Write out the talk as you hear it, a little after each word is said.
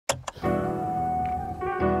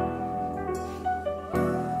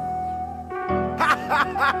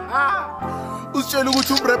Usitshela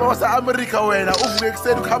ukuthi umrapper wase-America wena uvuke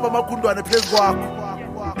ekuseni ukuhamba amagundwane phezu kwakho.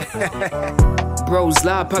 Bros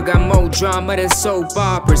live, I got more drama than soap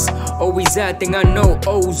operas. Always acting, I know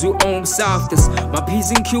O's who own softest. My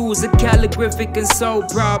P's and Q's are calligraphic and so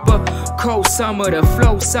proper. Cold summer, the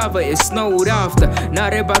flow summer is snowed after.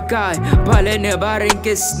 Not every guy, but anybody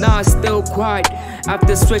gets not still quiet.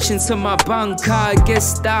 After switching to my bunker, I get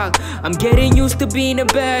stuck. I'm getting used to being a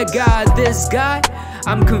bad guy. This guy,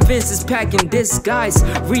 I'm convinced is packing disguise.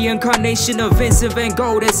 Reincarnation of Vincent Van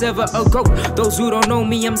Gogh that's ever a goat. Those who don't know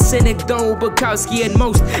me, I'm cynic though. Bukowski and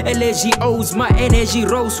most LGOs. My energy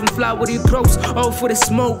rose from flowery pros. All for the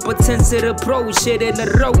smoke, but tends to the pro. Shit in the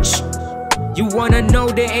roach. You wanna know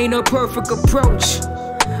there ain't no perfect approach.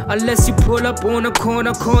 Unless you pull up on a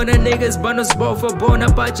corner niggas bundles both a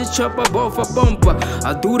bona budget chopper both a bumper.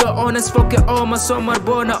 I do the honest fucking all my summer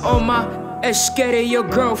bona on my Eshkere, your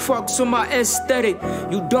girl fucks with my aesthetic.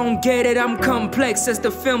 You don't get it, I'm complex as the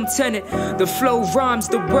film tenant. The flow rhymes,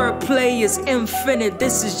 the wordplay is infinite.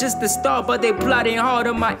 This is just the start, but they plotting hard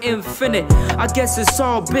on my infinite. I guess it's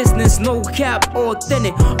all business, no cap,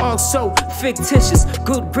 authentic. Also fictitious,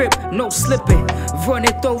 good grip, no slipping. Run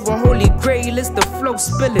it over, holy grail is the flow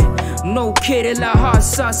spilling. No kidding, like hot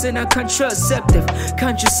sauce and a contraceptive.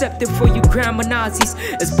 Contraceptive for you grammar Nazis.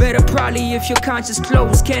 It's better probably if your conscience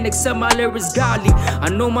closed. Can't accept my lyrics godly. I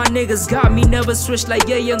know my niggas got me, never switch like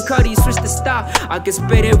Young Kgoadi, switch the style. I can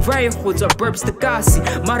spit it right, hoods or burps the gassy.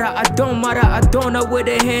 Mara I don't with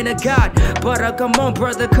the hand of God. But come on,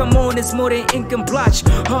 brother, come on, it's more than ink and blotch.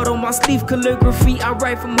 Heart on my sleeve, calligraphy, I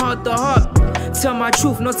write from heart to heart. Tell my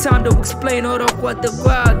truth, no time to explain all the what the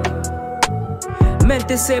Kgoadi. Meant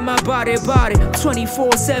to say my body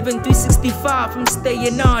 24/7, 365, I'm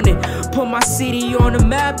staying on it. Put my city on the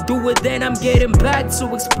map, do it then I'm getting back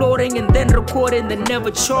to exploring and then recording the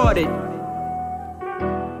never charted.